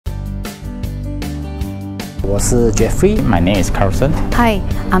我是 Jeffrey. My name is Carlson. Hi,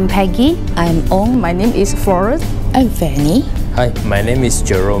 I'm Peggy. I'm Ong. My name is Florence. I'm Fanny. Hi, my name is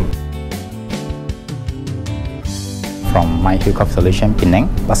Jerome. From My Hillcrop Solution, Penang.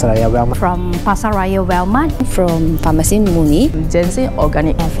 Pasaraya Walmart. From Pasaraya Walmart. From Pharmacy Muni. Jensen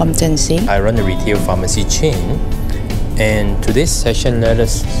Organic. From Jensen. I run a retail pharmacy chain. And today's session, let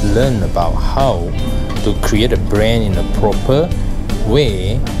us learn about how to create a brand in a proper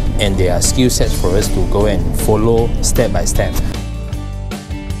way, and there are skill sets for us to go and follow step by step.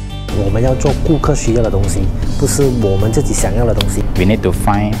 我们要做顾客需要的东西，不是我们自己想要的东西。 We need to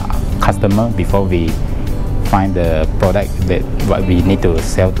find a customer before we find the product that what we need to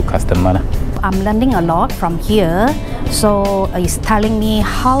sell to customer. I'm learning a lot from here, so it's telling me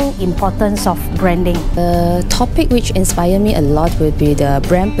how importance of branding. The topic which inspired me a lot would be the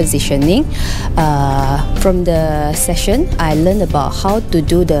brand positioning. From the session, I learned about how to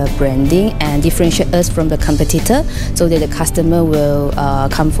do the branding and differentiate us from the competitor so that the customer will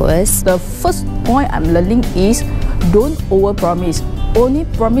come for us. The first point I'm learning is don't overpromise. Only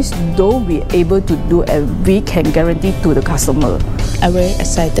promise though we able to do, and we can guarantee to the customer. I'm very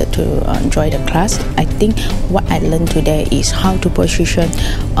excited to join the class. I think what I learned today is how to position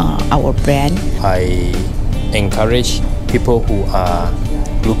our brand. I encourage people who are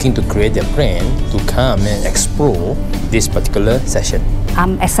looking to create their brand to come and explore this particular session.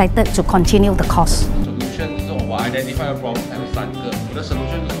 I'm excited to continue the course. Solution 是我 identify 的 problem 才有3个，我的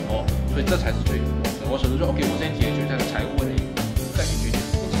solution 是什么？所以这才是最important。我 solution OK， 我先解决它的财务。